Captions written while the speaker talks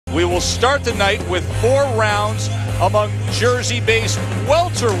We will start the night with 4 rounds among Jersey-based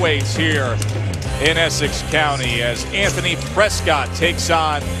welterweights here in Essex County as Anthony Prescott takes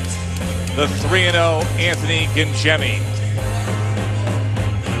on the 3-0 Anthony Gangemi.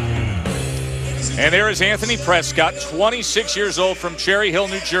 And there is Anthony Prescott, 26 years old, from Cherry Hill,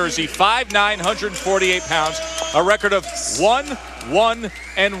 New Jersey, 5'9", 148 pounds, a record of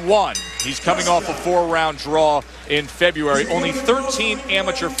 1-1-1. He's coming off a 4-round draw in February, only 13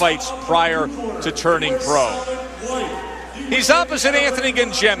 amateur fights prior to turning pro. He's opposite Anthony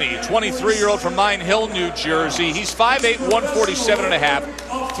Gangemi, 23-year-old from Mine Hill, New Jersey. He's 5'8", 147.5,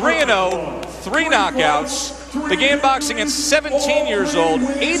 3-0, 3 knockouts. Began boxing at 17 years old,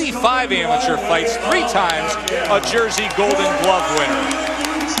 85 amateur fights, 3 times a Jersey Golden Glove winner.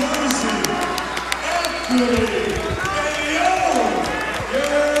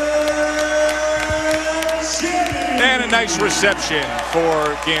 And a nice reception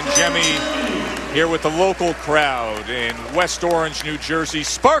for Gangemi here with the local crowd in West Orange, New Jersey.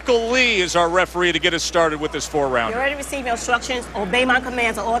 Sparkle Lee is our referee to get us started with this 4-round. You're ready to receive your instructions, obey my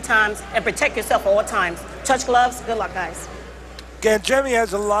commands at all times, and protect yourself at all times. Touch gloves. Good luck, guys. Gangemi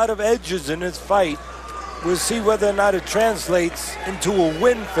has a lot of edges in his fight. We'll see whether or not it translates into a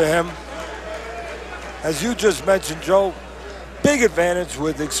win for him. As you just mentioned, Joe, big advantage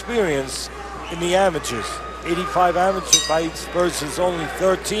with experience in the amateurs. 85 amateur fights versus only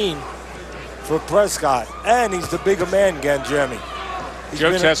 13 for Prescott. And he's the bigger man, Gangemi.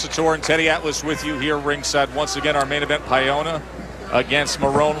 Joe Tessitore and Teddy Atlas with you here ringside. Once again, our main event, Payona against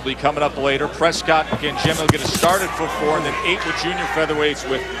Marone, will be coming up later. Prescott and Gangemi will get us started for 4, and then 8 with junior featherweights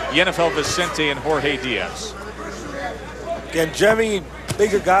with Yenifel Vicente and Jorge Diaz. Gangemi,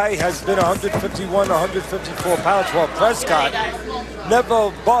 bigger guy, has been 151, 154 pounds, while Prescott never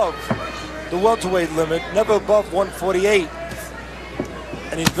above the welterweight limit, never above 148.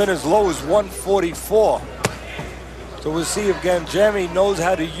 And he's been as low as 144. So we'll see if Gangemi knows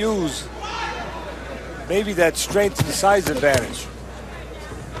how to use maybe that strength and size advantage.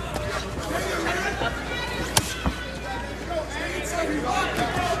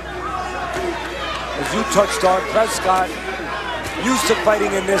 As you touched on, Prescott used to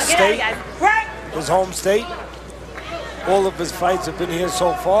fighting in this state, his home state. All of his fights have been here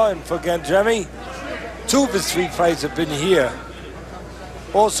so far, and for Gangemi, 2 of his 3 fights have been here,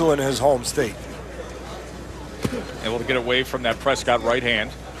 also in his home state. Able to get away from that Prescott right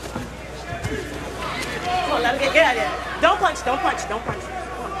hand. Come on, let him get out of there. Don't punch, don't punch, don't punch.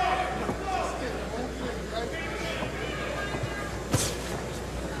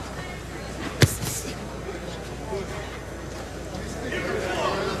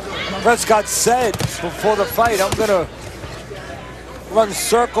 Prescott said before the fight, I'm gonna run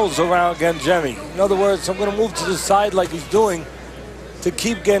circles around Gangemi. In other words, I'm gonna move to the side like he's doing to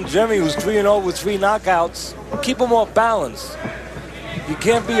keep Gangemi, who's 3-0 with 3 knockouts, keep him off balance. You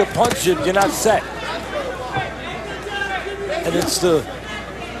can't be a puncher if you're not set. And it's the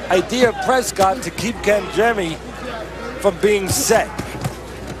idea of Prescott to keep Gangemi from being set.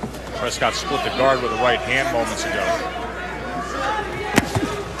 Prescott split the guard with a right hand moments ago.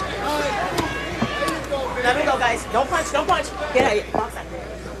 Let me go, guys. Don't punch, don't punch. Get out of here. Box out.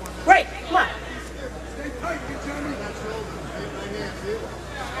 Great, come on.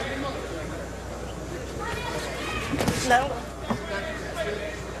 Let him go.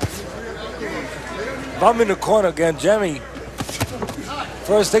 If I'm in the corner, Gangemi,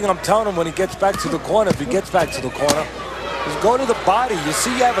 first thing I'm telling him when he gets back to the corner, if he gets back to the corner, is go to the body. You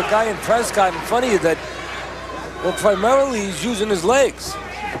see you have a guy in Prescott in front of you that, well, primarily he's using his legs.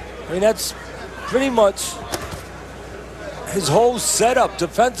 I mean, that's pretty much his whole setup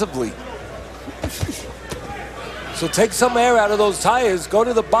defensively. So take some air out of those tires, go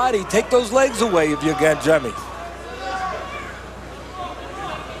to the body, take those legs away if you're Gangemi.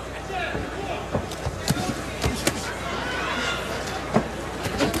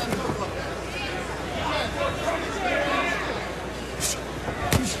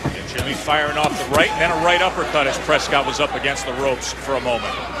 Gangemi firing off the right, and then a right uppercut as Prescott was up against the ropes for a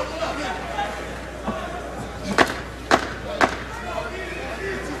moment.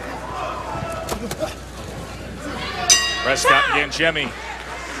 Prescott and Gangemi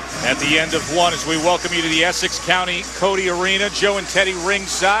at the end of 1 as we welcome you to the Essex County Cody Arena. Joe and Teddy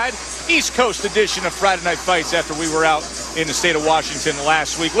ringside. East Coast edition of Friday Night Fights after we were out in the state of Washington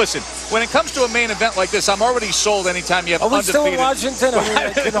last week. Listen, when it comes to a main event like this, I'm already sold anytime you have undefeated. Are we still in Washington? I mean,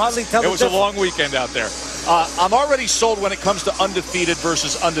 I can hardly tell. It was a long weekend out there. I'm already sold when it comes to undefeated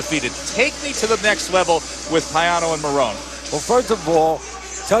versus undefeated. Take me to the next level with Payano and Marone. Well, first of all,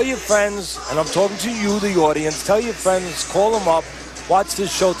 tell your friends, and I'm talking to you, the audience, tell your friends, call them up, watch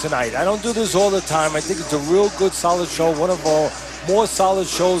this show tonight. I don't do this all the time. I think it's a real good, solid show. One of our more solid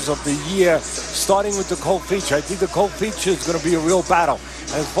shows of the year, starting with the co-feature. I think the co-feature is going to be a real battle.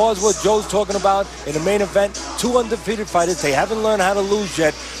 And as far as what Joe's talking about in the main event, 2 undefeated fighters. They haven't learned how to lose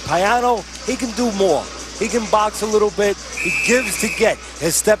yet. Payano, he can do more. He can box a little bit. He gives to get.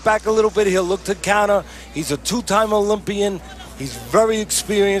 He'll step back a little bit. He'll look to counter. He's a 2-time Olympian. He's very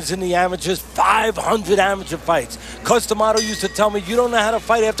experienced in the amateurs, 500 amateur fights. Customato used to tell me, you don't know how to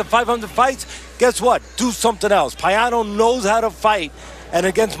fight after 500 fights? Guess what? Do something else. Payano knows how to fight. And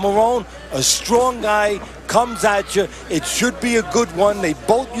against Marone, a strong guy comes at you. It should be a good one. They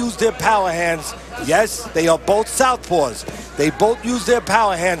both use their power hands. Yes, they are both southpaws. They both use their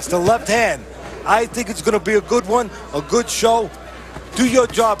power hands, the left hand. I think it's going to be a good one, a good show. Do your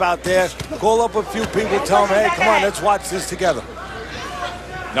job out there. Call up a few people, tell them, hey, come on, let's watch this together.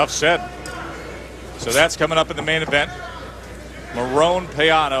 Enough said. So that's coming up in the main event. Marone,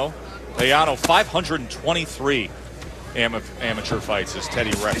 Payano. Payano, 523 amateur fights, as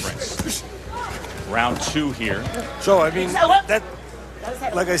Teddy referenced. Round 2 here. So, I mean, that,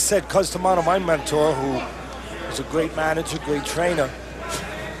 like I said, Customato, my mentor, who is a great manager, great trainer,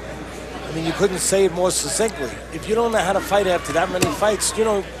 I mean, you couldn't say it more succinctly. If you don't know how to fight after that many fights, you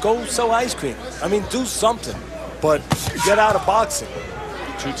know, go sell ice cream. I mean, do something, but get out of boxing.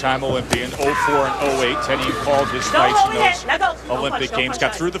 2-time Olympian, 04 and 08. Teddy, you called his fights in those Olympic games.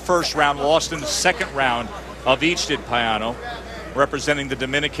 Got through the first round, lost in the second round of each, did Payano, representing the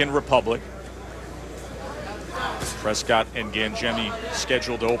Dominican Republic. Prescott and Gangemi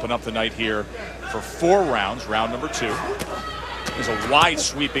scheduled to open up the night here for 4 rounds, round number 2. There's a wide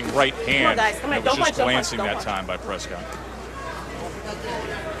sweeping right hand that was just glancing that time by Prescott.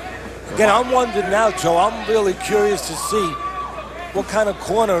 Again, I'm wondering now, Joe, I'm really curious to see what kind of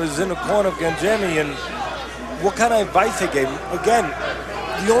corner is in the corner of Gangemi and what kind of advice they gave him. Again,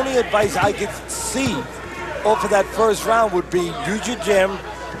 the only advice I could see off of that first round would be use your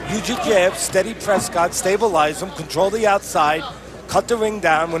jab, steady Prescott, stabilize him, control the outside, cut the ring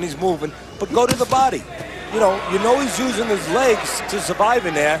down when he's moving, but go to the body. You know he's using his legs to survive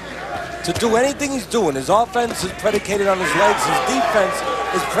in there, to do anything he's doing. His offense is predicated on his legs. His defense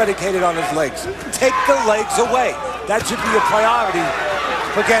is predicated on his legs. Take the legs away. That should be a priority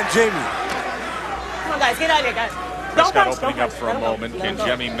for Gangemi. Come on, guys, get out of here, guys. Prescott opening up for a moment.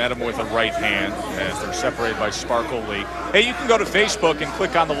 Gangemi met him with a right hand as they're separated by Sparkle Lee. Hey, you can go to Facebook and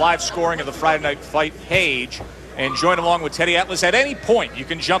click on the live scoring of the Friday Night Fight page and join along with Teddy Atlas. At any point, you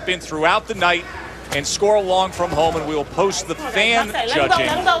can jump in throughout the night and score along from home, and we will post the fan judging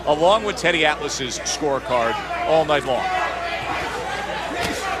along with Teddy Atlas's scorecard all night long.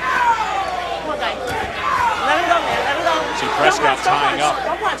 See Prescott tying up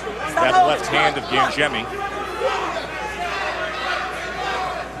that left hand of Gangemi.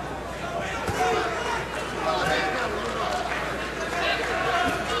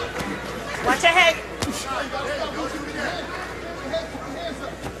 Watch your head.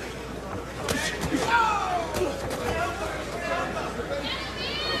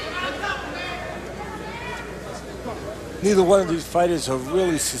 Neither one of these fighters are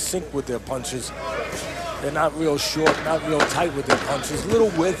really succinct with their punches. They're not real short, not real tight with their punches. Little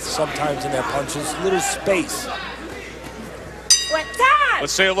width sometimes in their punches, little space.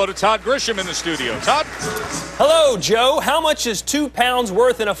 Let's say hello to Todd Grisham in the studio. Todd? Hello, Joe. How much is 2 pounds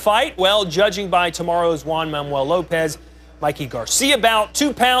worth in a fight? Well, judging by tomorrow's Juan Manuel Lopez, Mikey Garcia bout,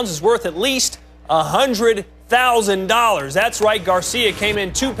 2 pounds is worth at least $100,000. That's right, Garcia came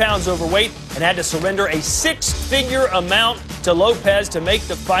in 2 pounds overweight and had to surrender a 6-figure amount to Lopez to make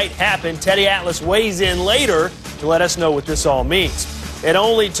the fight happen. Teddy Atlas weighs in later to let us know what this all means. It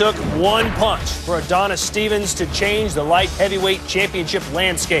only took 1 punch for Adonis Stevens to change the light heavyweight championship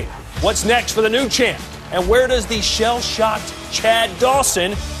landscape. What's next for the new champ? And where does the shell-shocked Chad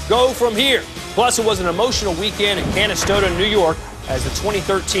Dawson go from here? Plus, it was an emotional weekend in Canastota, New York, as the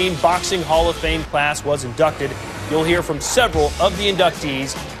 2013 Boxing Hall of Fame class was inducted. You'll hear from several of the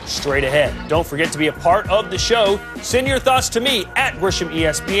inductees straight ahead. Don't forget to be a part of the show. Send your thoughts to me at Grisham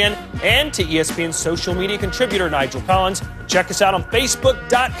ESPN and to ESPN's social media contributor, Nigel Collins. Check us out on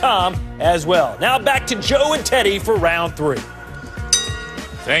Facebook.com as well. Now back to Joe and Teddy for round 3.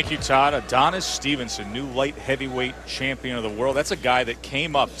 Thank you, Todd. Adonis Stevenson, new light heavyweight champion of the world. That's a guy that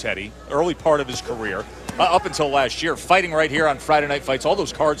came up, Teddy, early part of his career, up until last year, fighting right here on Friday Night Fights. All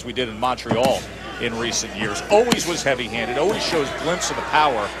those cards we did in Montreal in recent years. Always was heavy-handed, always shows glimpses of the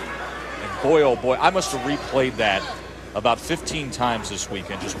power. And boy, oh boy, I must have replayed that about 15 times this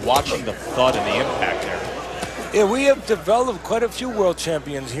weekend, just watching the thud and the impact there. Yeah, we have developed quite a few world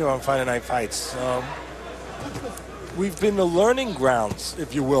champions here on Friday Night Fights. we've been the learning grounds,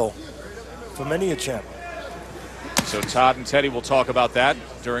 if you will, for many a champ. So Todd and Teddy will talk about that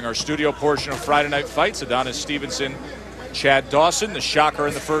during our studio portion of Friday Night Fights. Adonis Stevenson, Chad Dawson, the shocker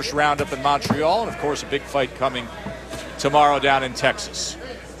in the first round up in Montreal, and of course a big fight coming tomorrow down in Texas.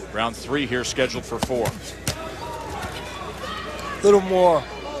 Round 3 here scheduled for 4. A little more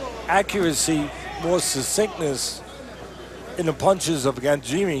accuracy, more succinctness in the punches of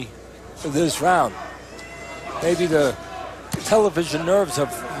Gangemi this round. Maybe the television nerves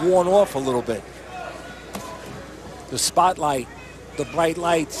have worn off a little bit. The spotlight, the bright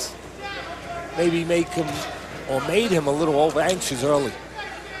lights, maybe make him or made him a little over anxious early.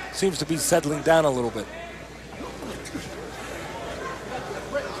 Seems to be settling down a little bit.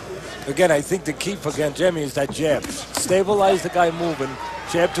 Again, I think the key for Gangemi is that jab. Stabilize the guy moving,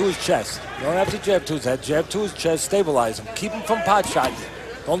 jab to his chest. You don't have to jab to his head, jab to his chest, stabilize him. Keep him from pot shotting you.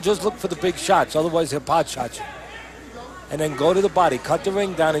 Don't just look for the big shots, otherwise he'll pot shot you. And then go to the body, cut the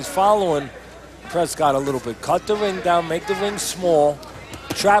ring down. He's following Prescott a little bit. Cut the ring down, make the ring small,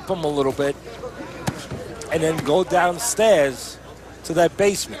 trap him a little bit, and then go downstairs to that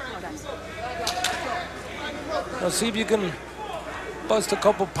basement. Now see if you can bust a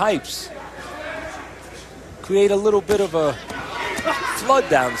couple pipes. Create a little bit of a flood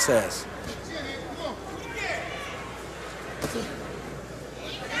downstairs.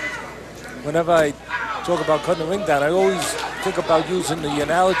 Whenever I talk about cutting the ring down, I always think about using the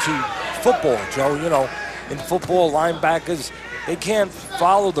analogy football, Joe. You know, in football, linebackers, they can't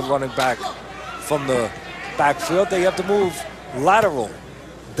follow the running back from the backfield. They have to move lateral,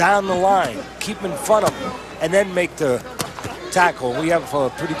 down the line, keep in front of them, and then make the tackle. We have a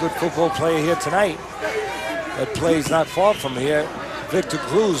pretty good football player here tonight that plays not far from here, Victor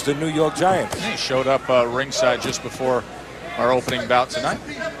Cruz, the New York Giants. He showed up ringside just before our opening bout tonight.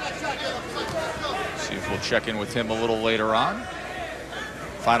 See if we'll check in with him a little later on.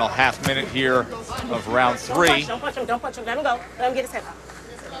 Final half minute here of round 3. Don't punch him, don't punch him. Let him go. Let him get his head up.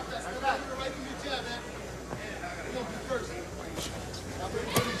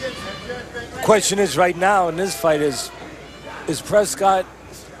 Question is right now in this fight is Prescott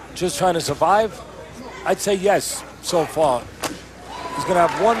just trying to survive? I'd say yes so far. He's going to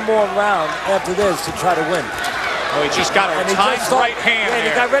have one more round after this to try to win. Oh, he just got a timed right hand. Yeah,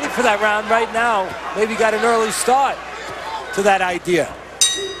 he got ready for that round right now. Maybe got an early start to that idea.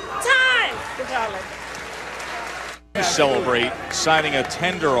 Time! Good job, Liz. Celebrate signing a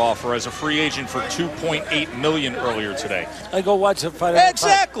tender offer as a free agent for $2.8 million earlier today. I go watch the fight.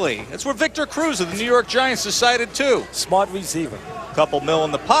 Exactly. That's where Victor Cruz of the New York Giants decided too. Smart receiver. Couple mil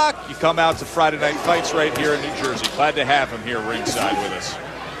in the pocket. You come out to Friday Night Fights right here in New Jersey. Glad to have him here ringside with us.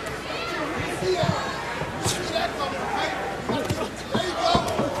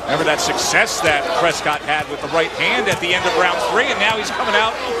 Remember that success that Prescott had with the right hand at the end of round 3, and now he's coming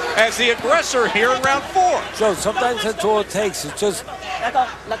out as the aggressor here in round 4. Joe, sometimes that's all it takes. It's just, Let go,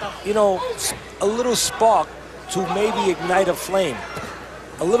 let go. you know, a little spark to maybe ignite a flame.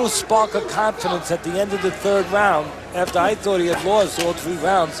 A little spark of confidence at the end of the 3rd round, after I thought he had lost all 3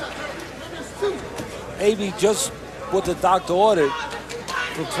 rounds. Maybe just what the doctor ordered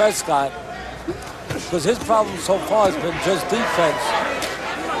for Prescott, because his problem so far has been just defense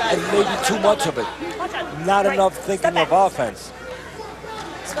and maybe too much of it. Not enough thinking of offense.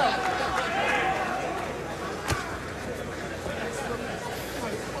 Let's go.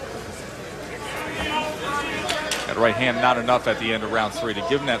 That right hand not enough at the end of round 3 to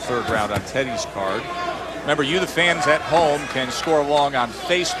give him that 3rd round on Teddy's card. Remember, you the fans at home can score along on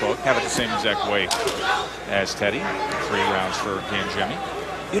Facebook. Have it the same exact way as Teddy. 3 rounds for Gangemi.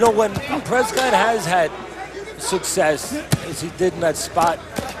 You know, when Prescott has had success, as he did in that spot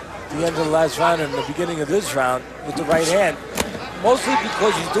at the end of the last round and the beginning of this round with the right hand, mostly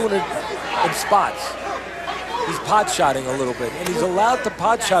because he's doing it in spots. He's pot shotting a little bit, and he's allowed to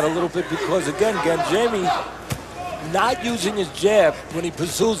pot shot a little bit because, again, Gangemi not using his jab when he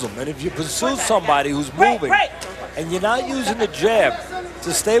pursues him. And if you pursue somebody who's moving and you're not using the jab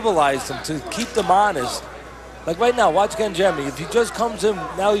to stabilize them, to keep them honest, like right now, watch Gangemi. If he just comes in,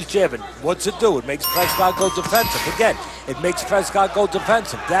 now he's jabbing. What's it do? It makes Prescott go defensive. Again, it makes Prescott go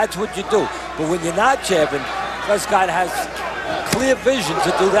defensive. That's what you do. But when you're not jabbing, Prescott has clear vision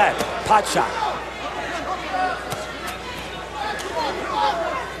to do that. Pot shot.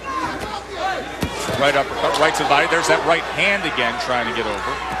 Right uppercut, right to the body. There's that right hand again, trying to get over.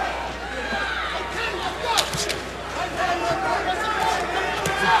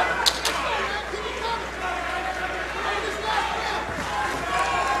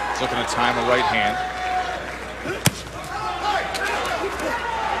 He's looking to time a right hand.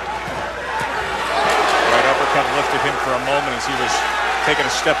 Right uppercut lifted him for a moment as he was taking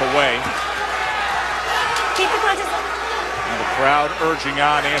a step away. Keep the punches. And the crowd urging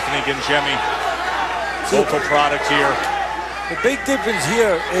on Anthony Gangemi. Local product here. The big difference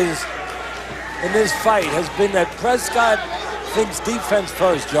here is, in this fight, has been that Prescott thinks defense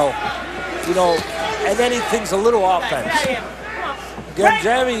first, Joe. You know, and then he thinks a little offense.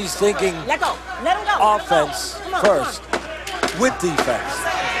 Gangemi's thinking Let go. Let him go. offense first with defense.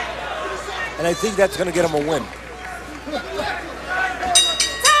 And I think that's going to get him a win.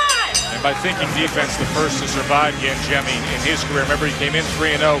 And by thinking defense, the first to survive Gangemi in his career. Remember, he came in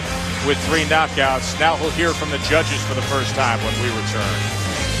 3-0 with 3 knockouts. Now he'll hear from the judges for the first time when we return.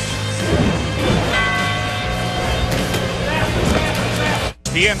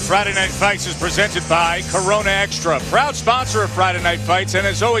 ESPN Friday Night Fights is presented by Corona Extra, proud sponsor of Friday Night Fights, and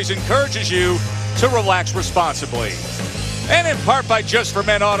as always encourages you to relax responsibly. And in part by Just for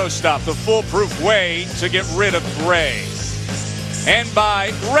Men Auto Stop, the foolproof way to get rid of gray. And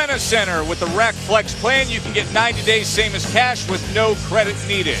by Rent-A-Center, with the Rack Flex plan, you can get 90 days same as cash with no credit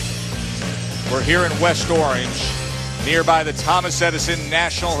needed. We're here in West Orange, nearby the Thomas Edison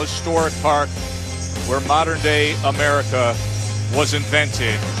National Historic Park, where modern-day America was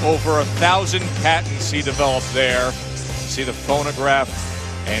invented. Over 1,000 patents he developed there. See the phonograph,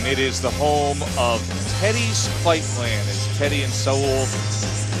 and it is the home of Teddy's Fight Plan. As Teddy and Saul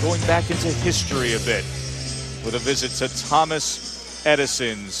going back into history a bit with a visit to Thomas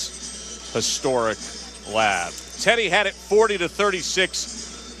Edison's historic lab. Teddy had it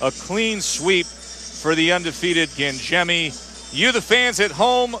 40-36, a clean sweep for the undefeated Gangemi. You, the fans at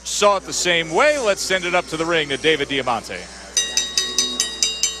home, saw it the same way. Let's send it up to the ring to David Diamante.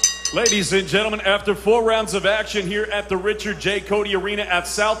 Ladies and gentlemen, after 4 rounds of action here at the Richard J. Cody Arena at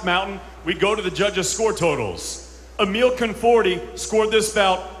South Mountain, we go to the judges' score totals. Emil Conforti scored this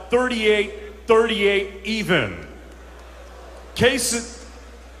bout 38-38 even. Case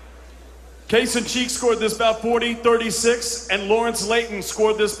and Cheek scored this bout 40-36, and Lawrence Layton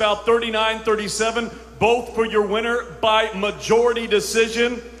scored this bout 39-37, both for your winner by majority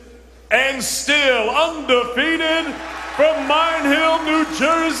decision. And still undefeated from Mine Hill, New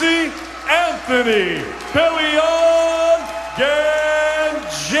Jersey, Anthony Pelion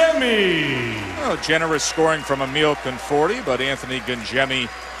Gangemi. Oh, generous scoring from Emil Conforti, but Anthony Gangemi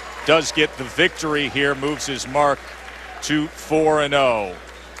does get the victory here, moves his mark to 4-0.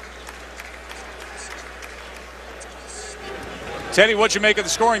 Teddy, what'd you make of the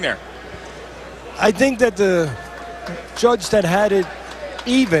scoring there? I think that the judge that had it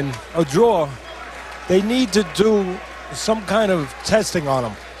even, a draw, they need to do some kind of testing on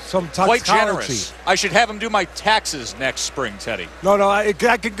him, some toxicology. Quite generous. I should have him do my taxes next spring, Teddy. No,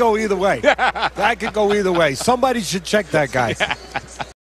 that could go either way. That could go either way. Somebody should check that guy.